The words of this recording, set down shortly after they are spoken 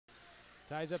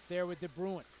Ties up there with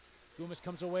DeBruin. Goomis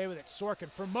comes away with it. Sorkin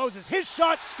for Moses. His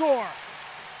shot, score!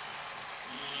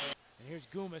 And here's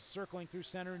Goomis circling through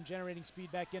center and generating speed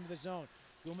back into the zone.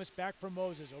 Goomis back for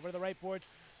Moses. Over to the right boards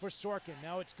for Sorkin.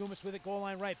 Now it's Goomis with it, goal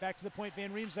line right. Back to the point,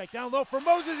 Van Riemsdyk. Down low for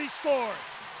Moses, he scores!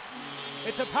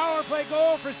 It's a power play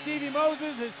goal for Stevie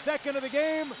Moses, his second of the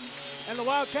game. And the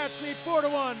Wildcats lead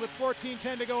 4-1 with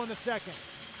 14:10 to go in the second.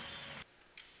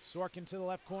 Sorkin to the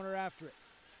left corner after it.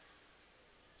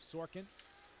 Sorkin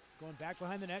going back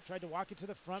behind the net, tried to walk it to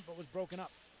the front, but was broken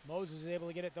up. Moses is able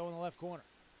to get it, though, in the left corner.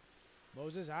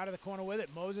 Moses out of the corner with it.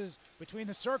 Moses between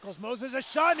the circles. Moses a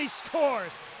shot, and he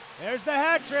scores. There's the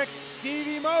hat trick,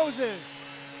 Stevie Moses.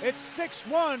 It's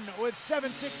 6-1 with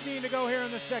 7:16 to go here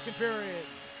in the second period.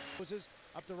 Moses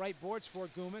up the right boards for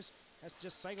Goomis. Has to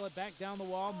just cycle it back down the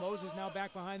wall. Moses now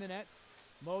back behind the net.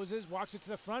 Moses walks it to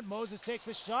the front. Moses takes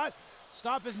a shot.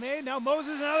 Stop is made. Now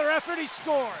Moses, another effort. He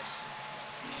scores.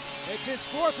 It's his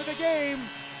fourth of the game.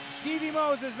 Stevie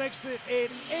Moses makes it an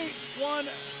 8-1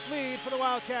 lead for the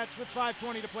Wildcats with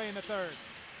 5:20 to play in the third.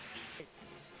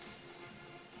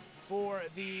 For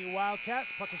the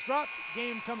Wildcats, puck is dropped.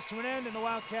 Game comes to an end, and the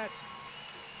Wildcats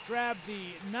grab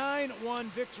the 9-1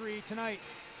 victory tonight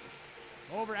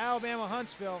over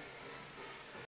Alabama-Huntsville.